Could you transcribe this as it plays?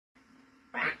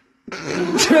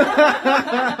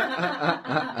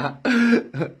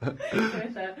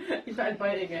He started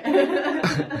biting it.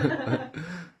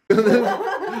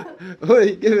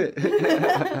 Wait, give it.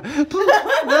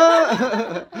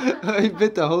 No! He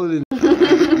bit the hole in.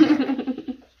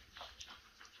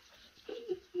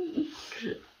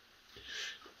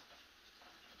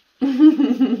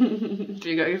 Do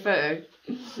you got your photo?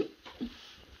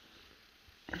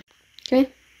 Come here.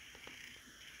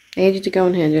 I need you to go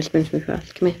in here and just spin for me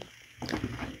first. Come here.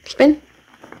 Spin.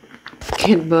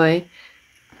 Good boy.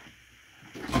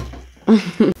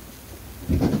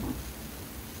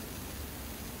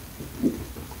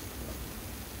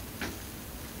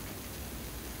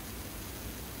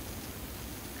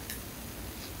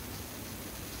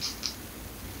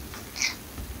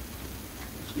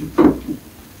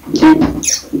 Good.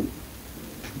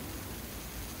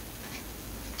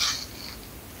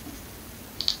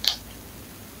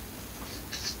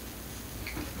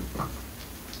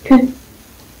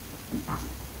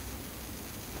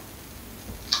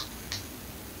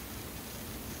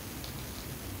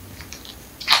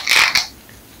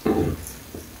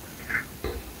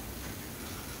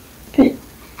 Good.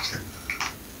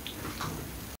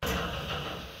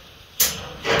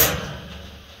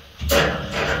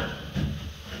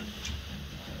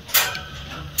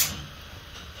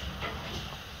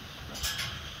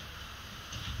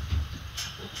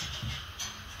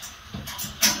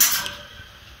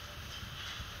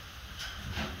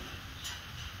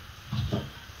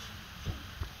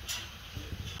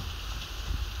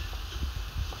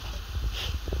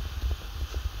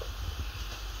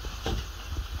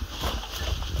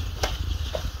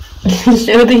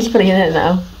 Still think he's putting it in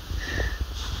now.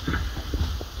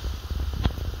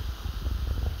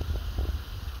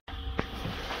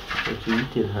 What you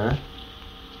eating, huh?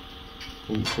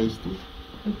 Can you taste it?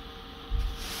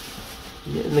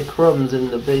 You're getting the crumbs in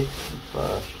the big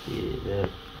basket there.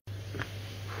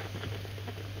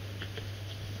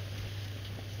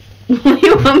 What do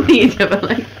you want me to do?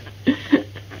 Like?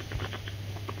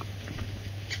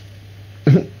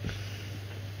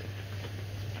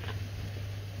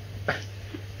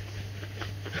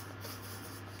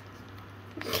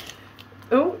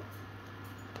 Oh.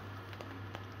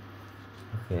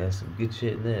 Okay, that's some good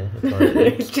shit in there.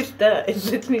 It's just dirt.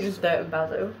 It's literally just dirt and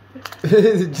basil.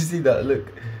 Did you see that? Look.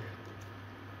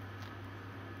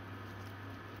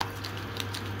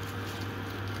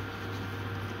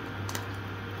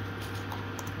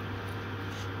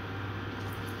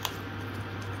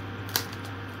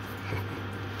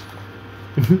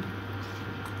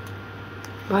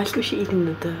 Why is Squishy eating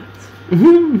the dirt?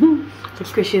 Like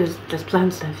Squishy, there's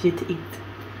plants there for you to eat.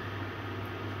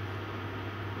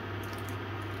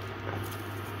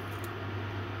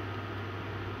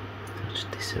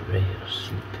 Such disarray or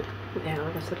sleeping. Yeah,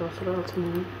 like I said, I'll put it all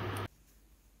tomorrow.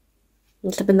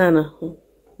 What's the banana? You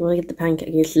want to get the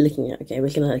pancake? You're just looking at it. Okay, we're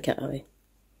gonna let it cut away.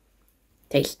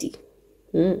 Tasty.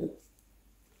 Mmm.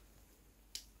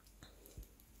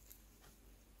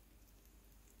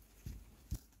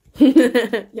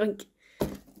 Yoink.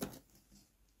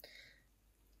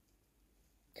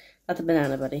 That's a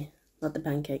banana, buddy, not the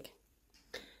pancake.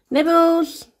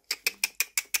 Nibbles!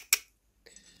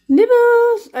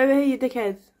 Nibbles! Over here, you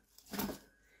dickhead.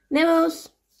 Nibbles!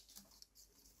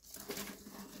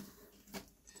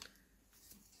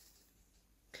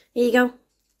 Here you go.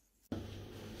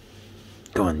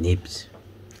 Go on, Nibs.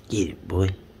 Get it,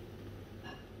 boy.